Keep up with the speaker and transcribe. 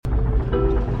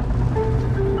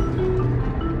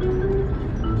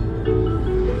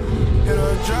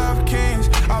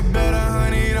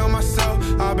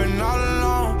been all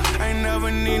alone. Ain't never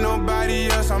need nobody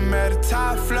else. I'm at the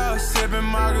top floor, sipping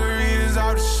margaritas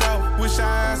off the show. Wish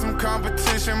I had some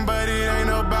competition, but it ain't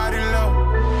nobody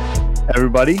low.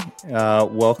 Everybody,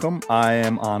 welcome. I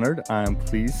am honored, I am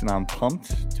pleased, and I'm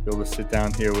pumped to be able to sit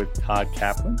down here with Todd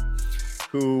Kaplan,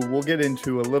 who we'll get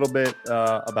into a little bit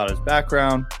about his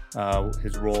background,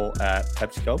 his role at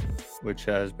PepsiCo, which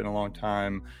has been a long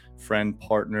time friend,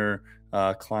 partner,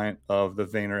 client of the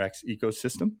VaynerX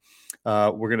ecosystem.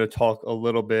 We're going to talk a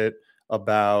little bit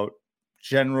about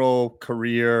general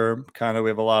career, we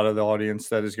have a lot of the audience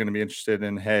that is going to be interested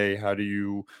in, hey, how do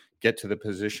you get to the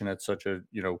position at such a,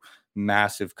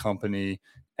 massive company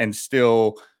and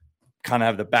still kind of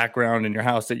have the background in your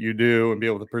house that you do and be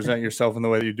able to present yourself in the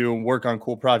way that you do and work on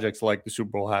cool projects like the Super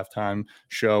Bowl halftime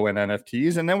show and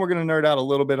NFTs. And then we're going to nerd out a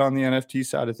little bit on the NFT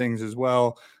side of things as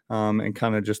well, and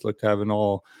kind of just look to have an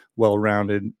all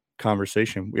well-rounded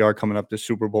conversation. We are coming up to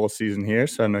Super Bowl season here,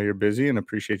 so I know you're busy and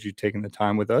appreciate you taking the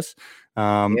time with us,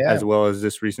 as well as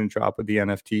this recent drop with the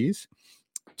NFTs.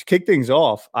 To kick things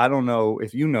off, I don't know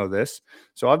if you know this.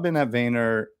 So I've been at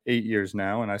Vayner 8 years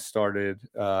now, and I started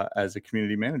as a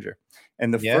community manager.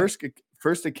 And the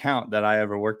first account that I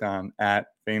ever worked on at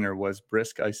Vayner was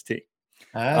Brisk Iced Tea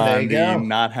on the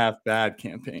Not Half Bad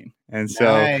campaign. And so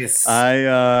nice.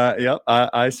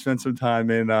 I spent some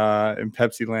time in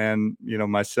Pepsi land,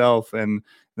 myself, and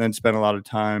then spent a lot of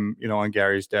time, on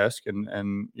Gary's desk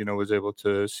and was able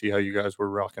to see how you guys were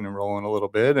rocking and rolling a little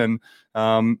bit. And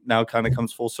now kind of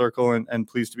comes full circle and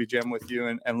pleased to be jamming with you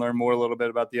and learn more a little bit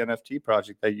about the NFT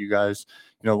project that you guys,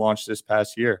 launched this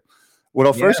past year. What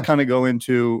I'll first kind of go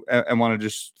into and want to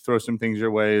just throw some things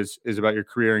your way is about your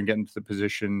career and getting to the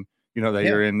position, that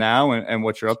you're in now and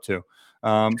what you're up to.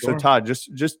 Sure. So Todd,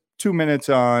 just 2 minutes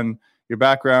on your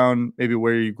background, maybe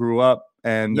where you grew up,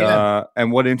 and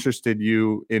what interested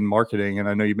you in marketing. And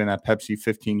I know you've been at Pepsi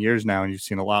 15 years now, and you've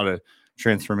seen a lot of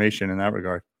transformation in that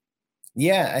regard.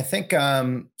 Yeah, I think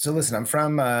so. Listen, I'm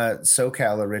from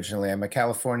SoCal originally. I'm a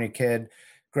California kid.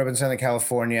 Grew up in Southern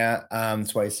California.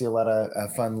 That's why you see a lot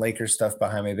of fun Lakers stuff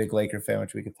behind me. Big Laker fan,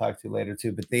 which we could talk to later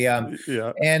too. But did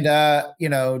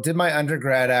my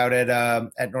undergrad out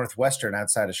at Northwestern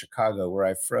outside of Chicago, where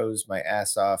I froze my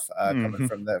ass off coming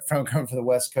from the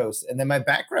West Coast. And then my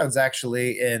background's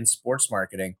actually in sports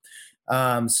marketing.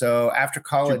 So after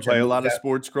college, did you play a lot of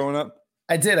sports growing up?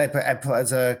 I did. I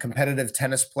was a competitive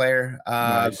tennis player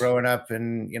growing up,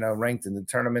 and ranked in the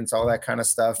tournaments, all that kind of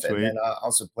stuff. Sweet. And then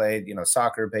also played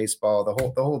soccer, baseball, the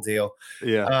whole deal.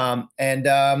 Yeah. And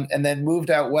then moved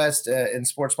out west in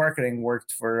sports marketing.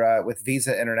 Worked for with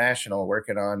Visa International,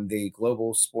 working on the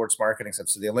global sports marketing stuff,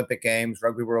 so the Olympic Games,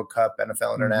 Rugby World Cup,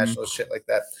 NFL International, shit like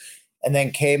that. And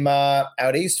then came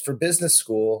out east for business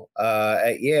school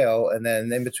at Yale, and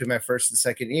then in between my first and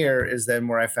second year is then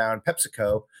where I found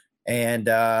PepsiCo. And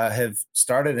have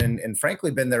started and frankly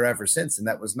been there ever since. And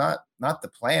that was not the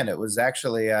plan. It was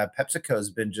actually PepsiCo has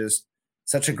been just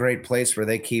such a great place where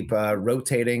they keep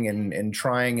rotating and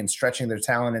trying and stretching their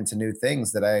talent into new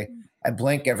things that I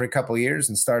blink every couple of years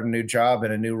and start a new job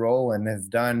and a new role, and have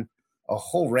done a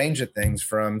whole range of things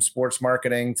from sports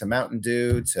marketing to Mountain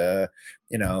Dew to,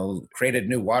 created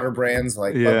new water brands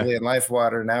like Bubbly and Life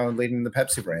Water, now leading the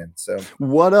Pepsi brand. So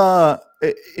what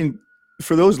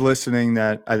for those listening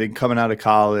that I think coming out of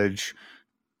college,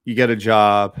 you get a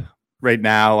job right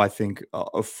now. I think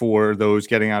for those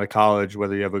getting out of college,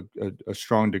 whether you have a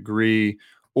strong degree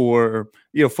or,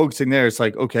 focusing there, it's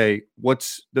like, okay,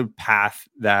 what's the path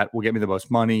that will get me the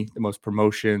most money, the most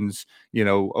promotions?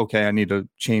 Okay, I need to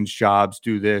change jobs,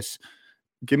 do this.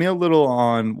 Give me a little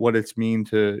on what it's mean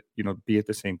to, be at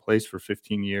the same place for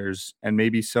 15 years and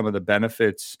maybe some of the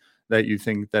benefits that you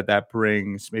think that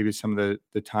brings, maybe some of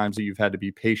the times that you've had to be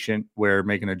patient where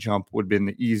making a jump would have been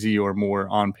the easy or more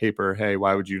on paper, hey,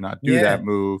 why would you not do that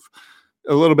move?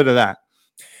 A little bit of that.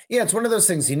 Yeah, it's one of those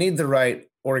things. You need the right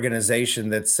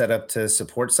organization that's set up to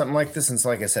support something like this. And so,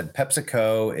 like I said,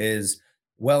 PepsiCo is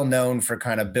well known for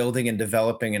kind of building and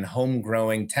developing and home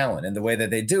growing talent. And the way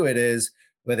that they do it is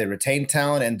where they retain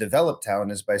talent and develop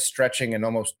talent is by stretching and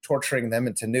almost torturing them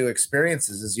into new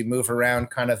experiences as you move around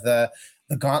kind of the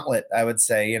gauntlet, I would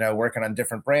say, working on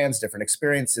different brands, different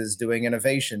experiences, doing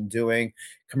innovation, doing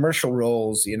commercial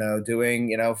roles,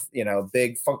 doing,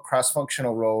 big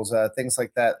cross-functional roles, things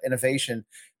like that, innovation.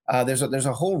 There's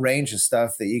a whole range of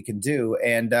stuff that you can do.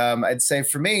 And I'd say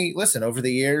for me, listen, over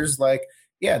the years, there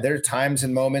are times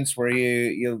and moments where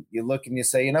you look and you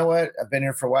say, you know what, I've been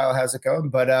here for a while. How's it going?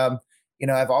 But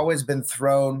I've always been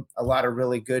thrown a lot of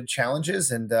really good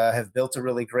challenges and have built a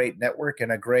really great network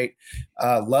and a great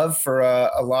love for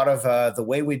a lot of the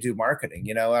way we do marketing.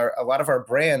 A lot of our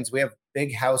brands, we have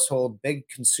big household, big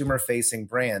consumer facing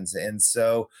brands. And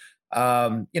so,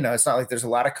 it's not like there's a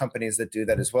lot of companies that do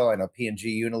that as well. I know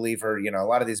P&G, Unilever, a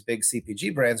lot of these big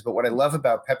CPG brands. But what I love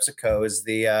about PepsiCo is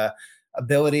the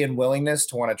ability and willingness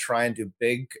to want to try and do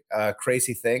big,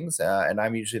 crazy things. And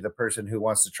I'm usually the person who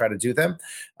wants to try to do them.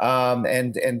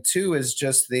 And two is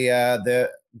just the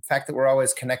fact that we're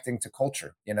always connecting to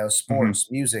culture,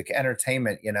 sports, music,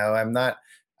 entertainment. I'm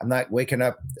not waking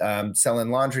up selling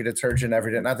laundry detergent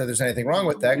every day. Not that there's anything wrong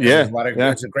with that. Yeah,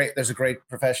 there's a great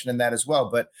profession in that as well.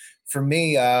 But for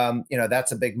me,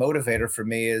 that's a big motivator for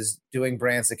me, is doing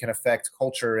brands that can affect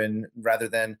culture, and rather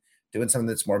than doing something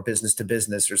that's more business to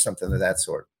business or something of that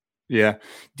sort. Yeah.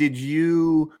 Did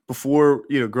you, before,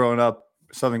 growing up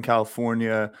Southern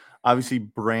California, obviously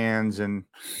brands and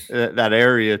that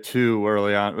area too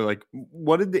early on, like,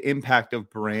 what did the impact of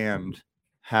brand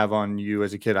have on you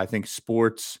as a kid? I think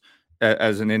sports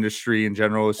as an industry in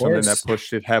general is something that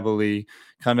pushed it heavily.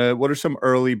 Kind of, what are some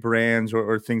early brands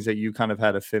or things that you kind of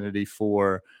had affinity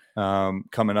for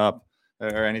coming up,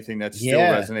 or anything that still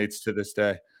resonates to this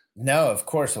day? No, of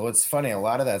course. Well, it's funny. A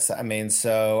lot of that's,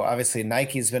 so obviously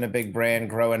Nike's been a big brand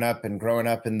growing up in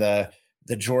the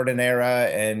Jordan era.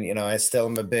 And, I still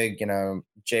am a big,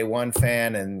 J1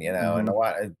 fan, and, and a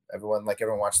lot, everyone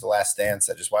watched The Last Dance.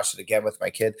 I just watched it again with my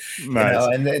kid,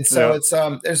 nice. And so it's,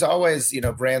 there's always,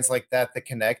 brands like that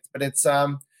connect, but it's,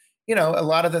 a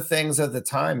lot of the things of the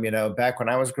time, back when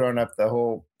I was growing up, the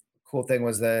whole cool thing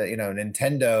was the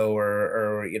Nintendo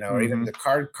or even the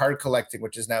card collecting,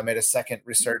 which has now made a second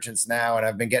resurgence now, and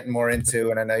I've been getting more into,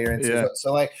 and I know you're into it.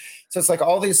 So it's like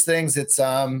all these things. It's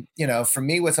for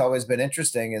me, what's always been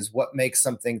interesting is what makes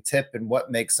something tip and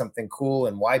what makes something cool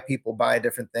and why people buy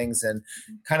different things, and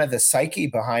kind of the psyche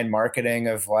behind marketing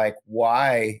of like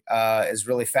why is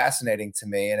really fascinating to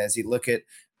me. And as you look at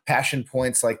passion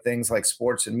points like things like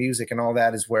sports and music and all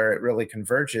that, is where it really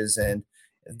converges. And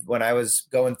when I was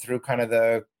going through kind of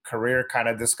the career kind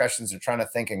of discussions and trying to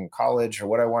think in college or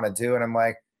what I want to do, and I'm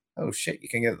like, oh shit, you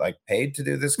can get like paid to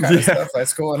do this kind of stuff.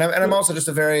 That's cool. And I'm also just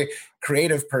a very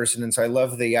creative person. And so I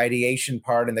love the ideation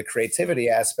part and the creativity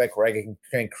aspect where I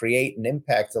can create and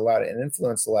impact a lot and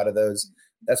influence a lot of those.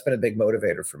 That's been a big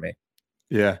motivator for me.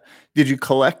 Yeah. Did you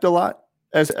collect a lot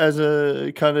as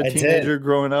a kind of teenager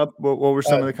growing up? What were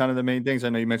some of the kind of the main things? I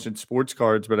know you mentioned sports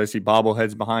cards, but I see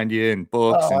bobbleheads behind you and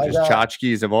books and just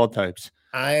tchotchkes of all types.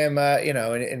 I am,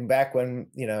 and back when,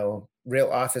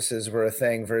 real offices were a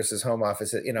thing versus home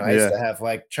office, I used to have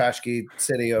like Tchotchke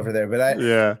City over there, but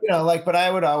but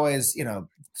I would always,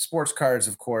 sports cards,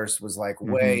 of course, was like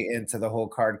way into the whole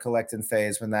card collecting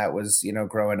phase when that was,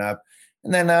 growing up.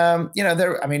 And then,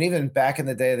 even back in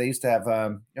the day, they used to have,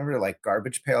 remember like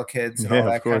Garbage Pail Kids and all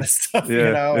that kind of stuff,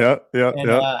 Yeah.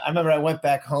 I remember I went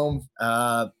back home,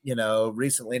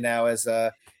 recently now as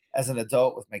an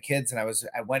adult with my kids. And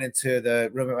I went into the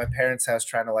room at my parents' house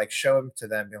trying to like show them to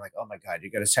them, being like, oh my God,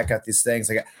 you got to check out these things.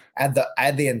 Like I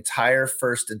had the entire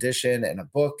first edition and a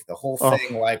book, the whole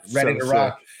thing, like ready to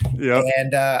rock. Yep.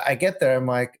 And I get there, I'm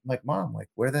like, Mom, like,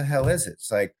 where the hell is it?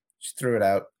 It's like, she threw it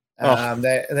out.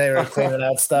 They were cleaning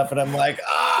out stuff, and I'm like,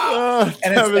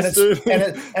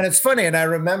 and it's funny. And I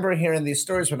remember hearing these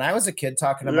stories when I was a kid,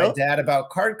 talking to my dad about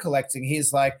card collecting.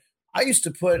 He's like, I used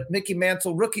to put Mickey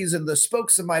Mantle rookies in the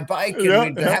spokes of my bike,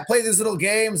 and we'd play these little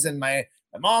games, and my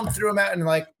mom threw them out, and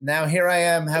like now here I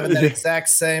am having that exact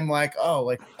same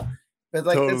but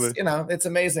like totally. It's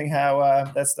amazing how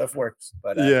that stuff works.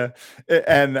 But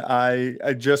and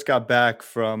I just got back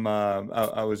from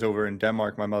I was over in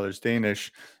Denmark. My mother's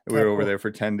Danish. We were over there for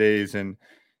 10 days, and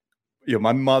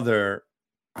my mother,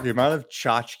 the amount of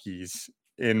tchotchkes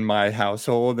in my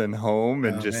household and home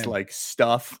and like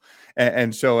stuff.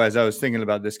 And so as I was thinking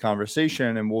about this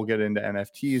conversation, and we'll get into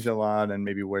NFTs a lot and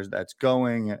maybe where that's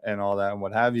going and all that and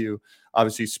what have you,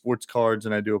 obviously sports cards,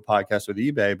 and I do a podcast with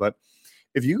eBay, but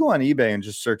if you go on eBay and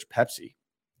just search Pepsi,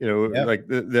 like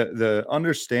the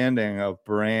understanding of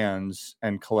brands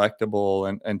and collectible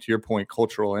and to your point,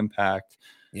 cultural impact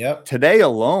today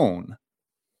alone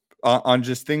on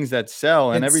just things that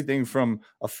sell, and everything from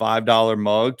a $5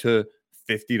 mug to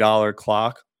 $50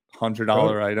 clock,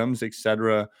 $100 items,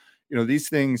 etc. These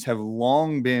things have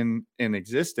long been in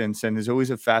existence, and is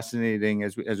always a fascinating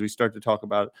as we start to talk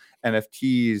about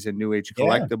NFTs and new age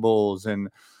collectibles. And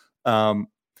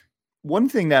one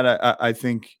thing that I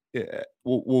think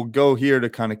we'll go here to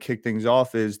kind of kick things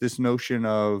off is this notion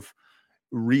of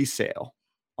resale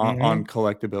on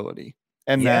collectability,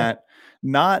 and that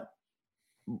not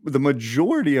the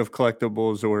majority of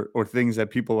collectibles or things that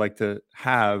people like to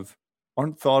have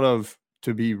aren't thought of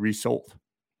to be resold.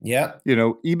 Yeah.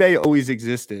 eBay always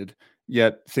existed,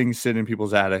 yet things sit in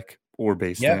people's attic or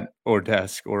basement or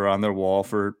desk or on their wall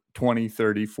for 20,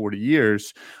 30, 40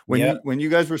 years. When you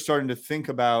guys were starting to think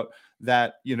about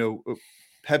that,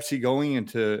 Pepsi going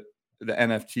into the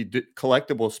NFT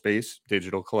collectible space,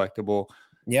 digital collectible,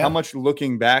 how much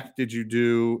looking back did you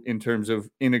do in terms of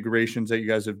integrations that you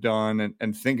guys have done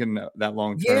and thinking that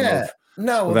long term of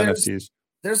NFTs?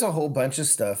 There's a whole bunch of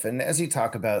stuff. And as you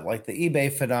talk about, like, the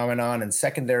eBay phenomenon and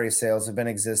secondary sales have been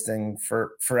existing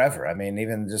for forever. I mean,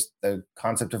 even just the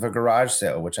concept of a garage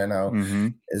sale, which I know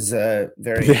is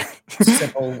very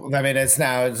simple. I mean, it's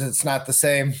not the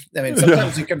same. I mean,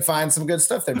 sometimes you can find some good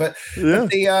stuff there, but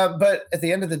but at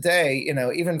the end of the day,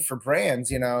 even for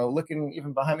brands, looking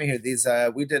even behind me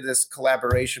here, we did this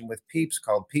collaboration with Peeps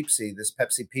called Peepsy, this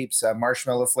Pepsi Peeps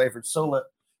marshmallow flavored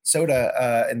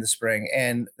soda in the spring,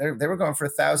 and they were going for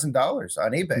 $1,000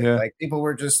 on eBay. Like, people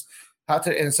were just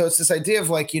and so it's this idea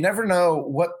of, like, you never know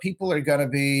what people are going to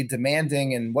be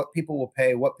demanding and what people will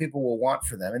pay, what people will want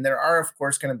for them. And there are, of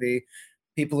course, going to be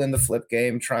people in the flip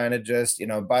game trying to just,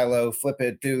 buy low, flip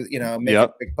it, make a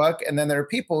quick buck. And then there are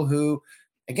people who,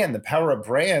 again, the power of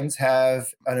brands have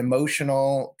an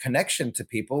emotional connection to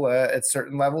people at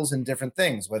certain levels and different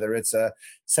things, whether it's a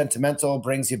sentimental,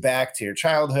 brings you back to your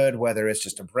childhood, whether it's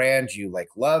just a brand you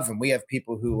love. And we have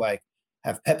people who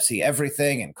have Pepsi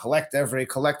everything and collect every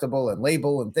collectible and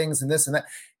label and things and this and that.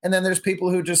 And then there's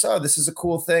people who just, this is a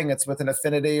cool thing. It's with an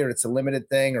affinity, or it's a limited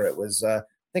thing, or it was,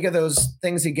 think of those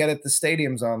things you get at the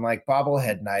stadiums on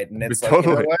bobblehead night. And it's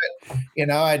totally.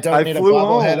 I don't need a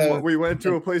bobblehead. We went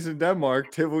to a place in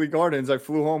Denmark, Tivoli Gardens. I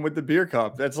flew home with the beer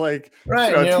cup. That's like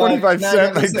right.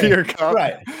 25-cent beer cup.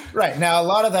 Right. Now, a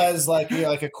lot of that is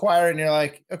you're acquire, and you're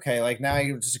okay, now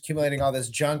you're just accumulating all this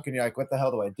junk, and you're what the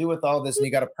hell do I do with all this? And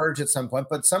you got to purge at some point.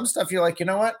 But some stuff you're you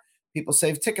know what? People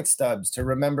save ticket stubs to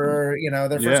remember,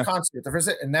 their first concert,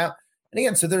 and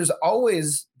again, so there's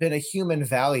always been a human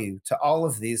value to all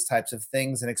of these types of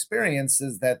things and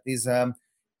experiences that these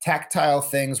tactile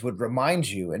things would remind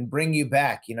you and bring you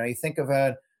back. You think of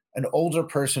an older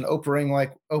person opening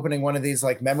one of these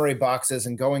memory boxes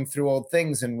and going through old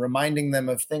things and reminding them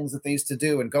of things that they used to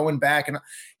do and going back. And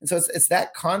so it's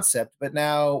that concept. But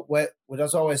now what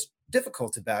is always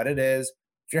difficult about it is,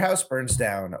 if your house burns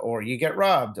down, or you get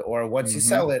robbed, or once you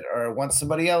sell it, or once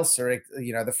somebody else, or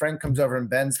the friend comes over and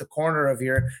bends the corner of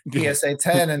your PSA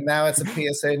 10 and now it's a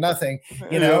PSA nothing,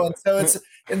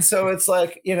 and so it's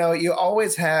you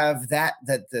always have that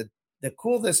the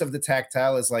coolness of the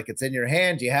tactile is it's in your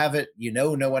hand, you have it,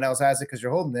 no one else has it because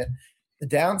you're holding it. The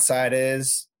downside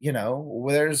is,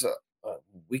 there's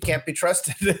we can't be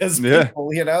trusted as people,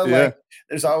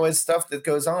 there's always stuff that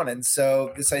goes on. And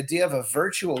so this idea of a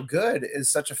virtual good is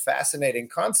such a fascinating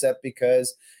concept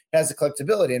because it has a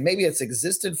collectability, and maybe it's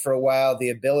existed for a while, the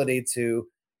ability to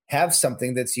have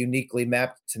something that's uniquely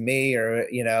mapped to me, or,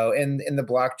 in the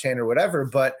blockchain or whatever,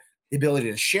 but the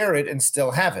ability to share it and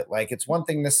still have it. It's one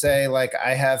thing to say,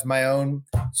 I have my own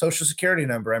social security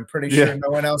number. I'm pretty sure no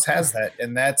one else has that.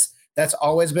 And that's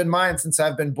always been mine since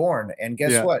I've been born. And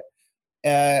guess what?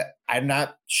 I'm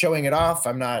not showing it off.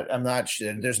 I'm not,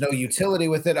 there's no utility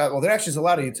with it. Well, there actually is a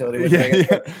lot of utility with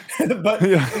it, but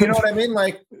you know what I mean?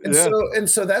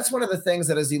 So that's one of the things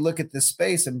that, as you look at this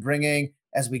space and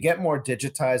as we get more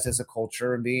digitized as a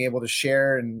culture and being able to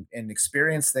share and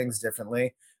experience things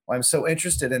differently, I'm so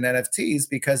interested in NFTs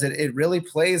because it really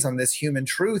plays on this human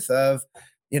truth of,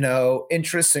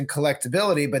 interest and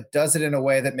collectability, but does it in a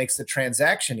way that makes the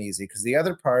transaction easy. Because the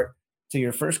other part to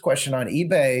your first question on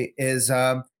eBay is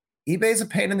eBay's a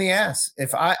pain in the ass.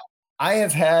 If I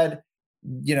have had,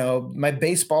 my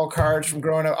baseball cards from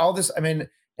growing up, all this, and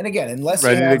again, unless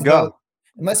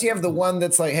you have the one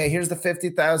that's hey, here's the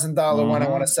 $50,000 one, I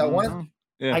want to sell one.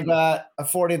 Yeah. I got a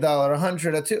 $40,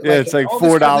 $100, a $2. Yeah, it's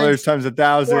 $4 times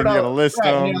 1,000. You gotta list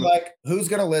them. And you're who's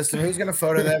gonna list them? Who's gonna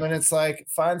photo them? And it's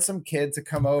find some kid to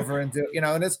come over and do,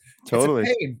 and it's totally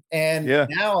it's a pain. And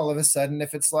now all of a sudden,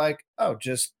 if it's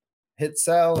just hit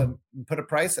sell and put a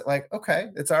price at okay,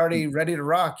 it's already ready to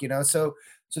rock. So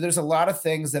there's a lot of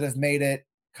things that have made it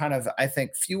kind of, I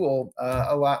think, fuel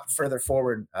a lot further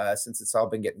forward since it's all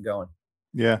been getting going.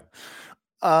 Yeah.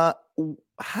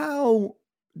 How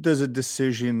does a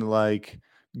decision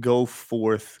go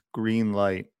forth green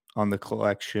light on the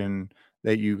collection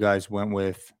that you guys went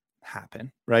with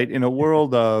happen, right? In a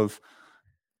world of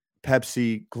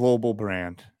Pepsi, global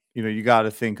brand, you got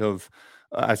to think of,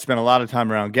 I spent a lot of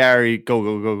time around Gary,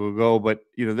 go, but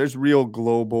there's real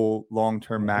global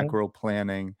long-term macro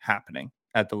planning happening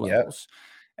at the levels.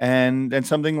 And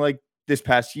something like this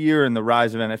past year and the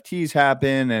rise of NFTs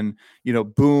happen, and,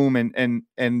 boom,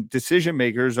 and decision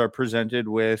makers are presented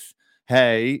with,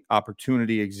 hey,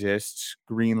 opportunity exists,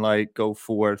 green light, go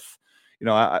forth.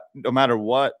 No matter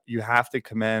what, you have to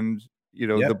commend,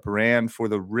 the brand for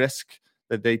the risk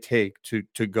that they take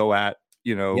to go at,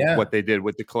 what they did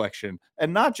with the collection,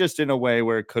 and not just in a way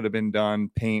where it could have been done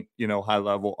paint, high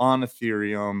level on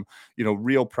Ethereum,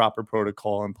 real proper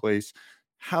protocol in place.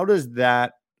 How does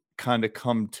that kind of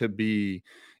come to be?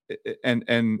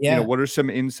 And what are some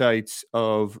insights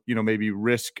of, maybe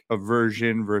risk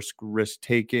aversion versus risk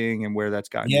taking, and where that's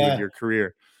gotten you in your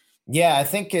career? Yeah, I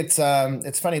think it's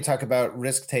funny to talk about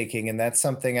risk taking, and that's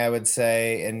something I would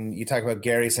say. And you talk about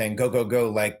Gary saying "go go go,"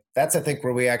 like that's, I think,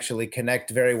 where we actually connect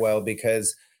very well,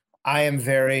 because I am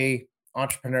very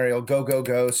entrepreneurial, go go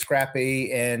go,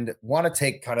 scrappy, and want to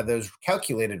take kind of those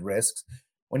calculated risks.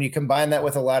 When you combine that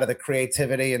with a lot of the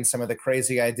creativity and some of the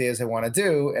crazy ideas I want to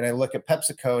do, and I look at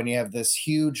PepsiCo, and you have this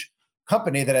huge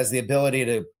company that has the ability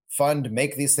to fund,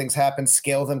 make these things happen,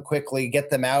 scale them quickly, get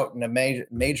them out in a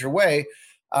major way.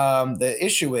 The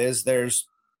issue is there's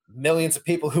millions of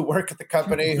people who work at the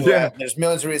company there's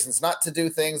millions of reasons not to do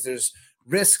things. There's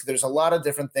risk. There's a lot of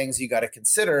different things you got to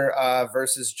consider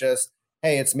versus just,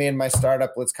 hey, it's me and my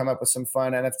startup. Let's come up with some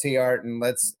fun NFT art and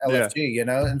let's LFG,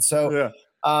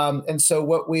 And so,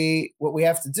 what we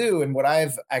have to do, and what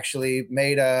I've actually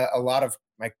made a lot of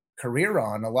my career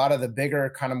on, a lot of the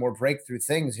bigger kind of more breakthrough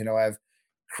things, I've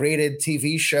created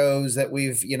TV shows that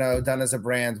we've, done as a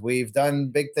brand. We've done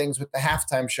big things with the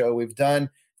halftime show. We've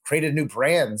created new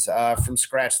brands from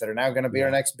scratch that are now going to be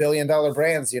our next billion-dollar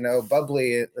brands,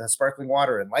 Bubbly, sparkling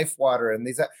water, and Life Water. And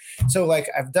these, so like,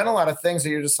 I've done a lot of things that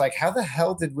you're just like, how the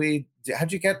hell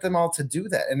how'd you get them all to do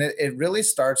that? And it really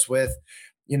starts with,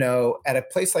 at a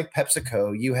place like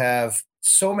PepsiCo, you have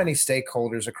so many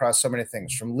stakeholders across so many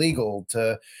things, from legal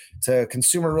to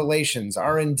consumer relations,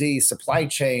 R&D, supply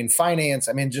chain, finance.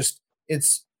 I mean, just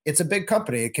it's a big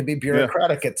company. It can be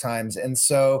bureaucratic at times. And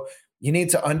so you need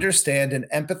to understand and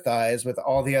empathize with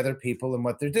all the other people and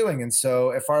what they're doing. And so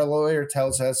if our lawyer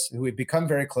tells us, who we've become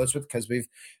very close with because we've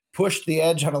pushed the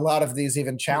edge on a lot of these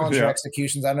even challenger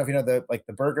executions. I don't know if you know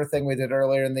the burger thing we did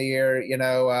earlier in the year,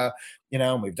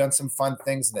 and we've done some fun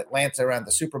things in Atlanta around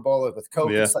the Super Bowl with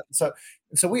Coke. And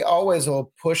so we always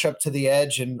will push up to the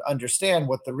edge and understand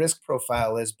what the risk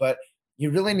profile is, but you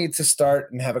really need to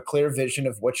start and have a clear vision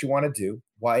of what you want to do,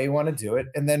 why you want to do it,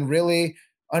 and then really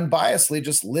unbiasedly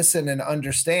just listen and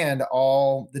understand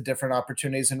all the different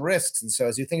opportunities and risks. And so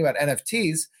as you think about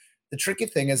NFTs, the tricky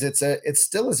thing is it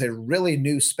still is a really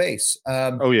new space.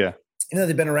 They've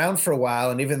been around for a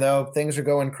while, and even though things are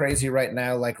going crazy right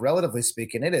now, like relatively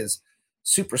speaking, it is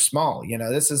super small.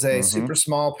 This is a super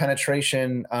small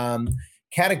penetration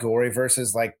category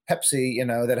versus like Pepsi,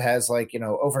 that has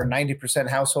over 90%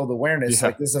 household awareness.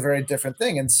 Like this is a very different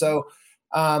thing. And so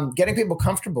getting people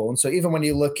comfortable. And so even when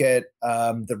you look at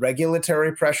the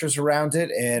regulatory pressures around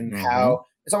it and how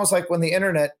it's almost like when the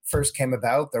internet first came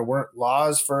about, there weren't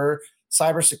laws for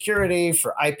cybersecurity,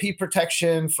 for IP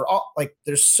protection, for all, like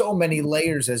there's so many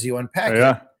layers as you unpack it.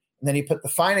 And then you put the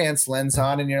finance lens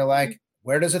on and you're like,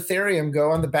 where does Ethereum go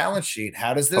on the balance sheet?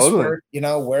 How does this work?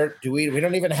 Where do we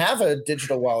don't even have a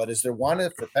digital wallet. Is there one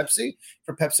for Pepsi,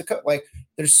 for PepsiCo? Like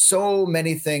there's so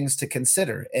many things to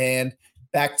consider. And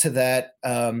back to that,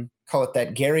 call it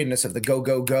that Gariness of the go,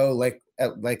 go, go, like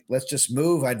let's just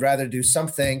move. I'd rather do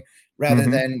something rather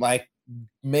than like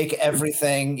make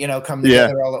everything, come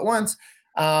together all at once.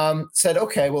 Said,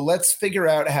 okay, well, let's figure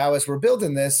out how, as we're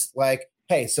building this, like,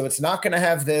 hey, so it's not going to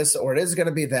have this, or it is going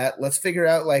to be that. Let's figure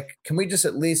out, like, can we just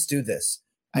at least do this?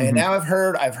 And now I've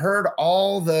heard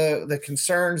all the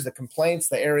concerns, the complaints,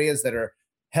 the areas that are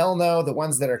hell no, the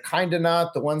ones that are kind of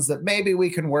not, the ones that maybe we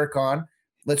can work on.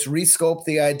 Let's rescope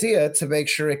the idea to make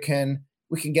sure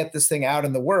we can get this thing out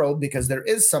in the world, because there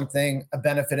is a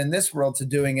benefit in this world to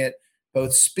doing it,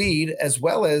 both speed as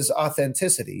well as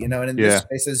authenticity, and in this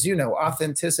space, as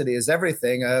authenticity is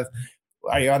everything.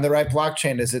 Are you on the right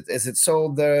blockchain? Is it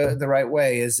sold the right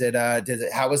way?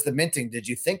 How was the minting? Did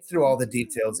you think through all the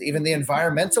details, even the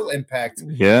environmental impact?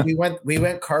 We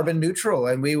went carbon neutral,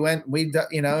 and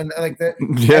and like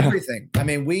everything. I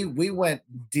mean, we went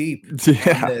deep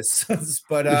on this,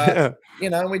 but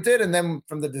we did. And then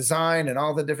from the design and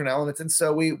all the different elements. And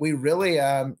so we really,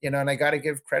 and I got to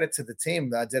give credit to the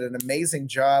team that did an amazing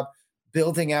job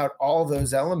building out all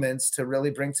those elements to really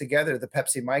bring together the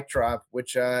Pepsi mic drop,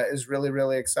 which is really,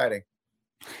 really exciting.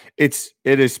 It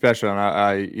is special. And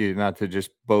I not to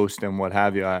just boast and what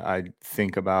have you, I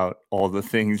think about all the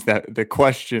things the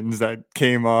questions that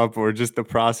came up, or just the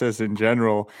process in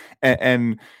general.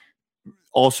 And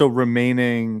also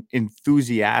remaining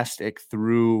enthusiastic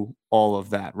through all of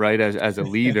that, right? As a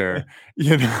leader,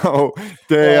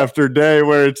 day after day,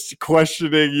 where it's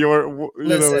questioning your,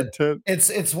 intent.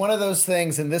 It's one of those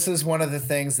things, and this is one of the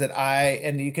things that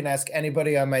and you can ask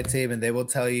anybody on my team, and they will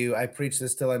tell you, I preach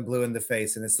this till I'm blue in the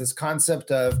face, and it's this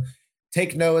concept of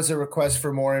take no as a request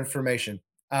for more information.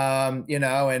 And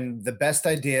the best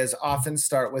ideas often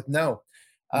start with no.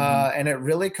 And it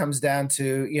really comes down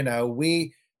to,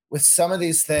 with some of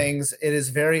these things, it is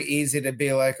very easy to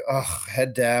be like, oh,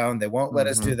 head down. They won't let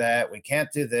us do that. We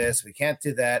can't do this. We can't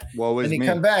do that. And you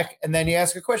come back and then you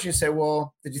ask a question. You say,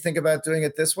 well, did you think about doing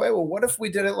it this way? Well, what if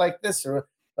we did it like this? Or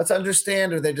let's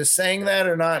understand, are they just saying that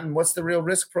or not? And what's the real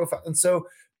risk profile? And so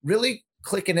really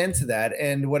clicking into that.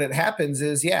 And what it happens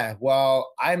is,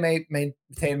 while I may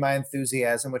maintain my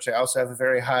enthusiasm, which I also have a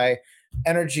very high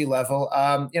energy level,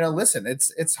 listen,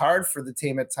 it's hard for the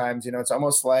team at times. It's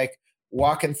almost like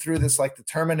walking through this like the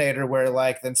Terminator, where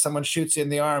like then someone shoots you in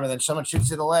the arm and then someone shoots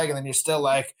you in the leg, and then you're still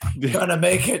like gonna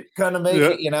make it.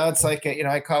 It's like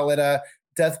I call it a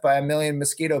death by a million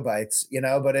mosquito bites,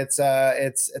 but it's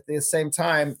at the same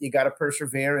time, you got to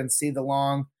persevere and see the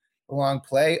long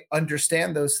play,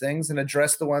 understand those things and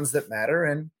address the ones that matter,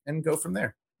 and go from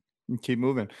there and keep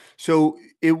moving. So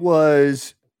it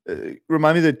was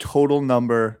remind me the total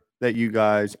number that you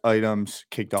guys items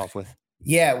kicked off with.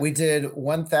 Yeah, we did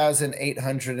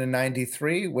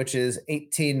 1,893, which is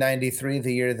 1893,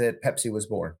 the year that Pepsi was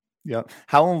born. Yeah.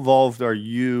 How involved are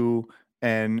you,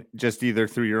 and just either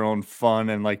through your own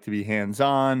fun and like to be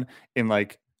hands-on in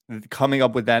like coming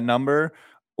up with that number,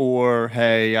 or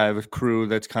hey, I have a crew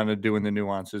that's kind of doing the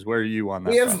nuances? Where are you on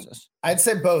that process? I'd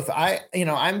say both.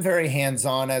 I'm very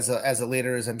hands-on as a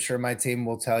leader, as I'm sure my team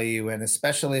will tell you, and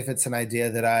especially if it's an idea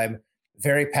that I'm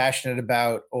very passionate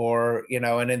about, or,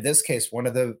 and in this case, one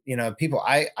of the, people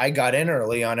I got in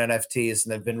early on NFTs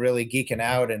and have been really geeking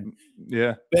out and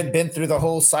been through the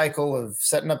whole cycle of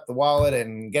setting up the wallet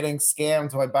and getting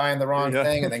scammed by buying the wrong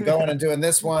thing and then going and doing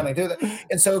this one and do that.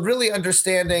 And so really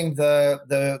understanding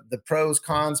the pros,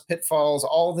 cons, pitfalls,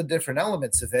 all the different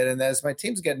elements of it. And as my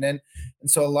team's getting in, and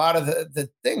so a lot of the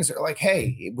things are like,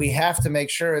 hey, we have to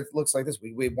make sure it looks like this.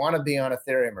 We want to be on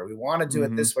Ethereum, or we want to do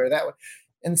it this way or that way.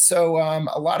 And so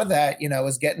a lot of that,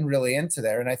 is getting really into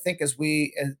there. And I think as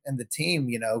we and the team,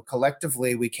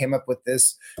 collectively, we came up with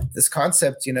this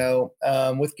concept,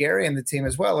 with Gary and the team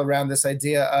as well, around this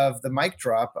idea of the mic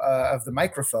drop, of the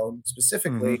microphone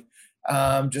specifically.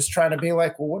 Just trying to be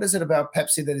like, well, what is it about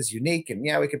Pepsi that is unique? And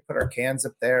we could put our cans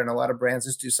up there, and a lot of brands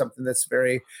just do something that's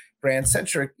very brand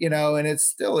centric, and it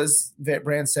still is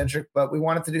brand centric, but we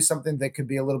wanted to do something that could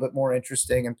be a little bit more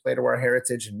interesting and play to our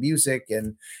heritage and music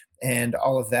and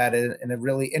all of that in a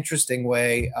really interesting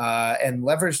way, and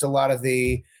leveraged a lot of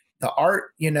the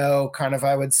art, kind of,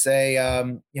 I would say,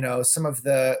 some of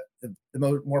the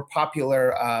more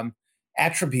popular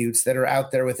attributes that are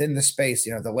out there within the space,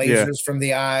 the lasers from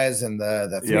the eyes and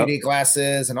the 3D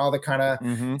glasses and all the kind of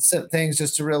things,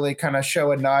 just to really kind of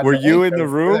show a nod. Were you in the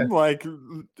room, like,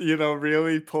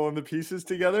 really pulling the pieces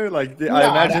together? Like, I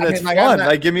imagine it's fun.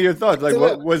 Like, give me your thoughts. Like,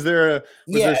 was there a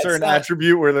certain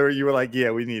attribute where you were like,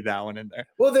 we need that one in there?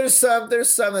 Well, there's some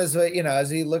as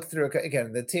as you look through,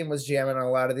 again, the team was jamming on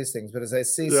a lot of these things, but as I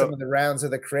see some of the rounds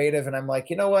of the creative, and I'm like,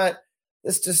 you know what?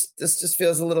 This just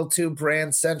feels a little too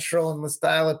brand central, and let's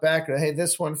dial it back. Or, hey,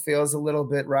 this one feels a little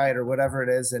bit right, or whatever it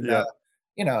is. And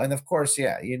and of course,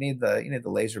 you need the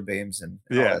laser beams and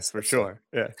all that for sure.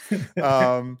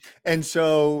 And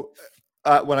so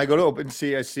when I go to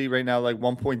OpenSea, I see right now like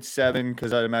 1.7,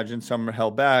 because I imagine some are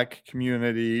held back,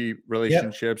 community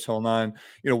relationships, whole nine.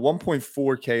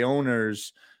 1.4K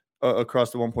owners across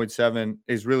the 1.7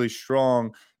 is really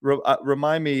strong.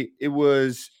 Remind me, it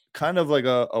was kind of like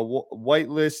a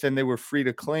whitelist, and they were free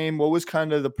to claim. What was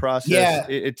kind of the process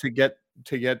to get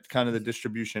kind of the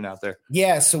distribution out there?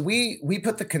 So we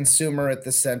put the consumer at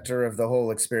the center of the whole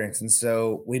experience, and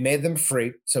so we made them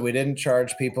free. So we didn't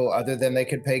charge people other than they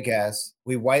could pay gas.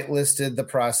 We whitelisted the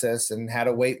process and had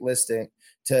a wait listing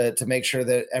to make sure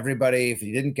that everybody, if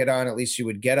you didn't get on, at least you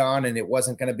would get on, and it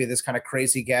wasn't going to be this kind of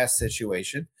crazy gas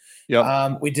situation.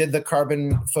 We did the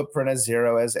carbon footprint as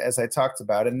zero, as I talked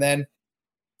about, and then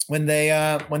when they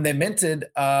minted,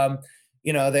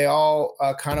 they all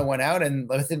kind of went out, and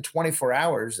within 24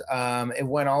 hours, it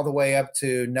went all the way up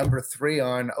to number 3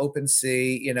 on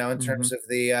OpenSea, in terms of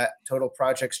the total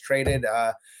projects traded.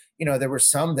 there were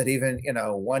some that even,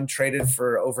 one traded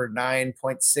for over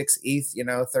 9.6 ETH,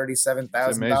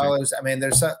 $37,000. I mean,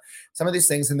 there's some of these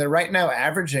things, and they're right now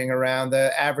averaging around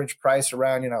the average price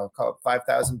around, call it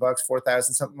 $5,000,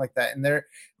 4,000, something like that. And they're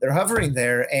hovering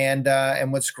there.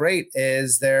 And what's great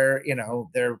is they're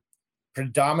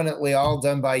predominantly all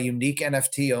done by unique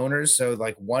NFT owners. So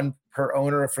like one per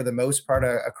owner for the most part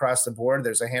across the board.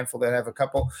 There's a handful that have a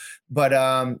couple, but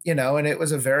and it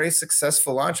was a very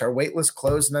successful launch. Our waitlist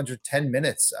closed in under 10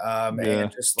 minutes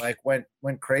and just like went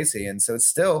crazy. And so it's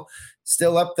still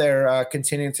up there,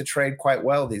 continuing to trade quite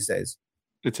well these days.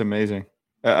 It's amazing.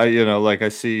 Like I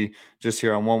see just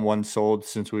here on one sold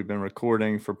since we've been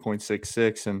recording for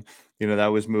 0.66, and that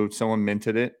was moved. Someone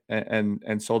minted it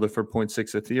and sold it for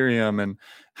 0.6 Ethereum, and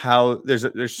how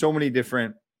there's so many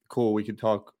different cool. We could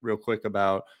talk real quick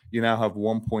about, you now have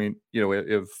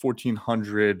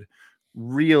 1,400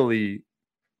 really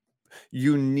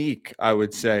unique, I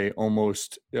would say,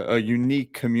 almost a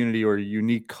unique community or a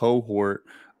unique cohort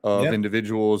of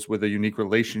individuals with a unique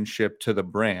relationship to the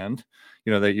brand,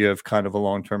 that you have kind of a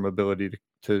long-term ability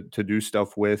to do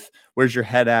stuff with. Where's your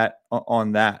head at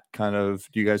on that kind of?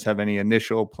 Do you guys have any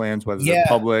initial plans, whether they're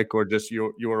public or just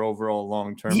your overall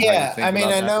long-term? I mean,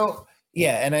 I know.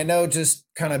 Yeah. And I know just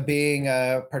kind of being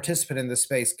a participant in the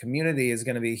space, community is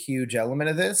going to be a huge element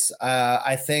of this.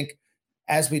 I think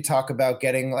as we talk about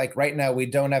getting, like right now, we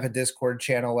don't have a Discord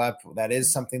channel up. That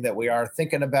is something that we are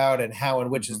thinking about, and how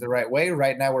and which is the right way.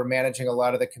 Right now, we're managing a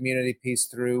lot of the community piece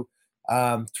through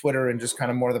Twitter and just kind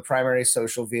of more of the primary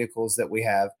social vehicles that we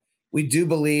have. We do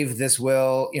believe this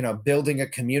will, building a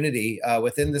community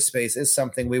within the space is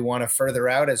something we want to further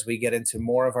out as we get into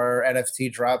more of our NFT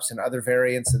drops and other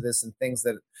variants of this, and things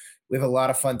that we have a lot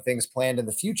of fun things planned in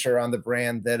the future on the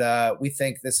brand that we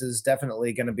think this is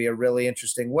definitely going to be a really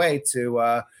interesting way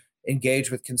to engage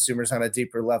with consumers on a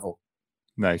deeper level.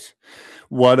 Nice.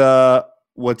 What's up?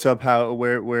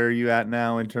 Where are you at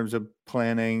now in terms of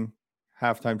planning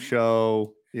halftime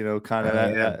show? Kind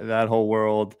of that whole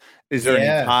world. Is there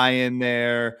any tie in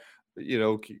there?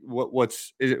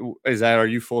 What's is that? Are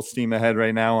you full steam ahead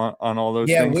right now on all those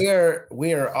things?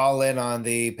 We are all in on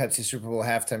the Pepsi Super Bowl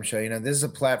halftime show. This is a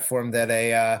platform that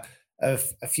a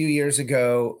few years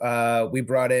ago we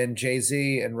brought in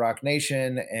Jay-Z and Rock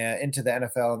Nation into the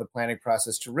NFL and the planning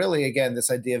process to really, again, this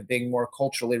idea of being more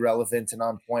culturally relevant and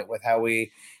on point with how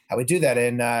we do that.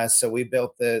 And so we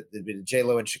built the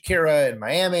J-Lo and Shakira in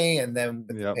Miami, and then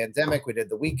with the pandemic, we did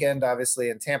The Weeknd, obviously,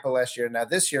 in Tampa last year. Now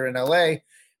this year in LA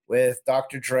with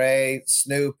Dr. Dre,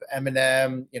 Snoop,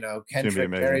 Eminem, Kendrick,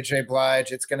 Mary J.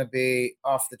 Blige. It's going to be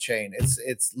off the chain.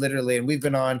 It's literally, and we've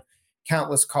been on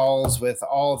countless calls with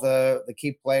all the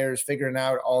key players, figuring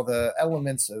out all the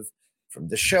elements from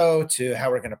the show to how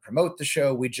we're going to promote the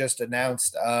show. We just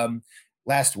announced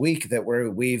last week that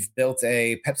we've built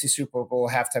a Pepsi Super Bowl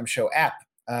halftime show app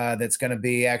that's going to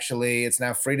be it's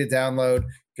now free to download.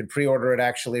 You can pre-order it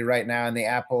actually right now in the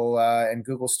Apple and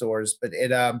Google stores, but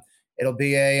it'll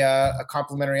be a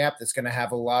complimentary app that's going to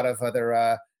have a lot of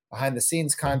other behind the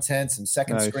scenes content, some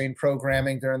second screen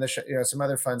programming during the show, some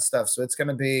other fun stuff. So it's going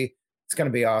to be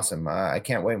awesome. I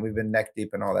can't wait. We've been neck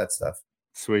deep in all that stuff.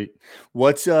 Sweet.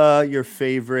 What's your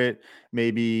favorite,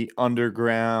 maybe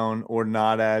underground or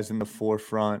not as in the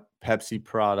forefront Pepsi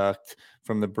product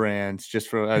from the brands, just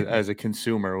for as a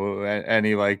consumer?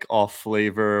 Any like off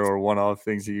flavor or one-off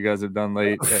things that you guys have done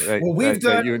late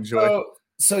that you enjoy?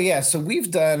 So we've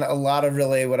done a lot of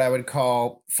really what I would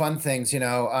call fun things. I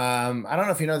don't know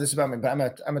if you know this about me,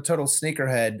 but I'm a total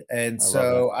sneakerhead, and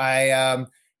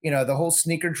the whole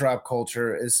sneaker drop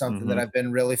culture is something that I've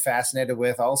been really fascinated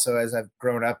with also as I've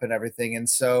grown up and everything. And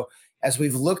so as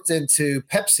we've looked into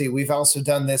Pepsi, we've also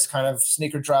done this kind of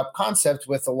sneaker drop concept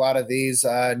with a lot of these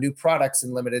new products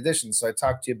in limited editions. So I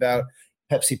talked to you about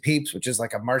Pepsi Peeps, which is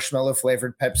like a marshmallow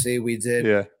flavored Pepsi. We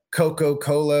did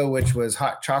Coca-Cola, which was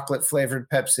hot chocolate flavored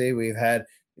Pepsi. We've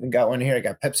got one here. I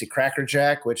got Pepsi Cracker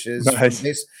Jack, which is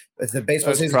the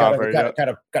baseball season.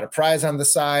 Got a prize on the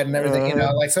side and everything.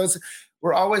 So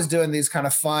we're always doing these kind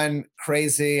of fun,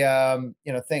 crazy,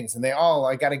 things, and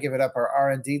I got to give it up. Our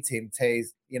R&D team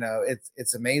tastes,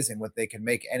 it's amazing what they can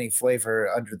make any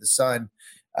flavor under the sun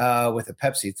with a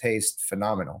Pepsi taste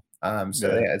phenomenal.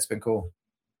 It's been cool.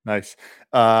 Nice.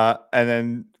 And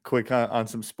then quick on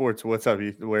some sports. What's up?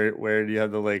 Where do you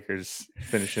have the Lakers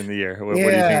finishing the year? What do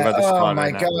you think about the squad? Oh my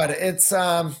God. It's,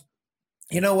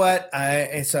 you know what?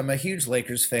 I'm a huge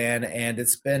Lakers fan, and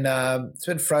it's been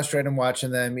frustrating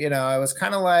watching them. I was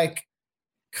kind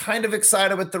of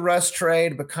excited with the Russ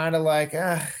trade, but kind of like,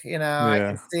 I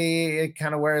can see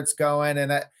kind of where it's going.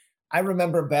 And I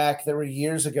remember back, there were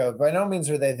years ago, by no means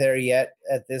are they there yet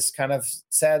at this kind of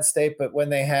sad state, but when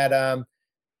they had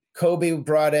Kobe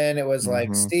brought in, it was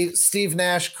like Steve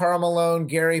Nash, Karl Malone,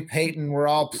 Gary Payton were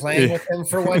all playing with him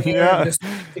for 1 year just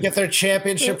to get their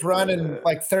championship run. And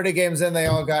like 30 games in, they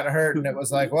all got hurt. And it was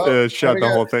like, well, shut the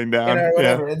whole thing down.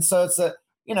 Whatever. And so it's a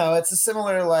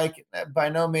similar, like, by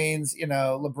no means,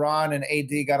 LeBron and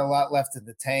AD got a lot left in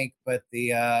the tank, but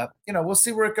we'll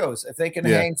see where it goes. If they can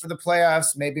hang for the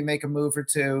playoffs, maybe make a move or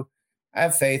two. I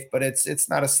have faith, but it's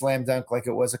not a slam dunk like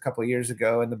it was a couple of years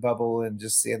ago in the bubble and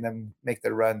just seeing them make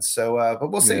their runs. So, but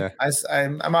we'll see. Yeah.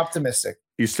 I'm optimistic.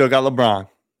 You still got LeBron.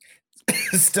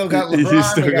 Still got LeBron. You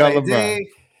still got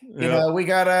LeBron. We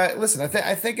gotta listen.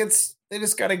 I think they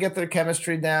just got to get their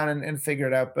chemistry down and figure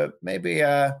it out. But maybe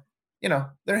they're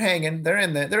hanging. They're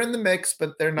in the mix,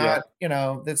 but they're not.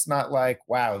 It's not like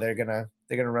wow, they're gonna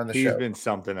run the show. He's been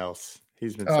something else.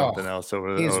 He's been something else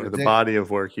over the body of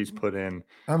work he's put in.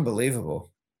 Unbelievable.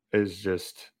 Is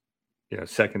just,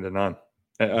 second to none.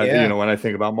 When I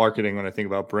think about marketing, when I think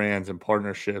about brands and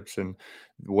partnerships and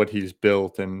what he's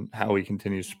built and how he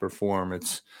continues to perform,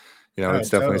 it's,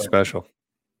 it's definitely special.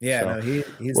 Yeah. So,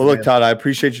 he's look, Todd, I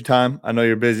appreciate your time. I know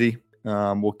you're busy.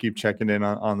 We'll keep checking in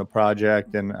on the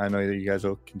project. And I know that you guys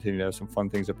will continue to have some fun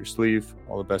things up your sleeve.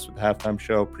 All the best with the halftime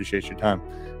show. Appreciate your time.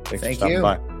 Thanks for stopping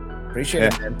by. Appreciate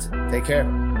it, man. Take care.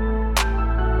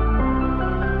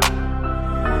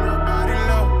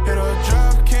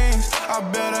 I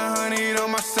bet 100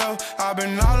 on myself. I've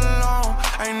been all alone.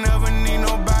 I never need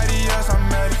nobody else.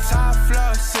 I'm at the top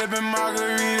floor, sipping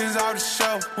margaritas off the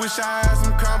shelf. Wish I had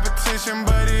some competition,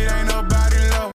 but it ain't nobody.